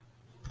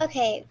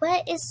Okay,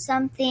 what is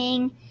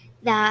something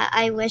that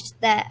I wish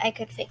that I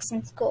could fix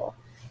in school?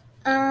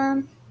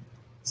 Um,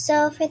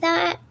 so for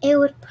that, it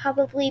would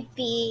probably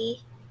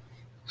be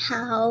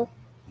how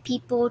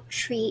people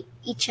treat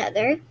each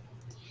other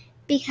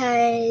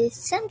because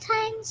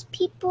sometimes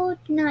people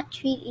do not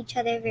treat each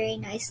other very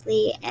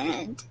nicely,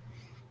 and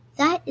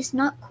that is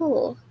not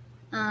cool.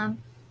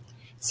 Um,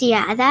 so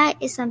yeah,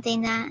 that is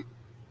something that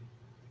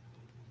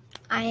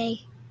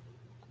I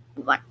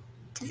want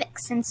to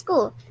fix in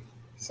school.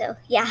 So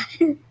yeah.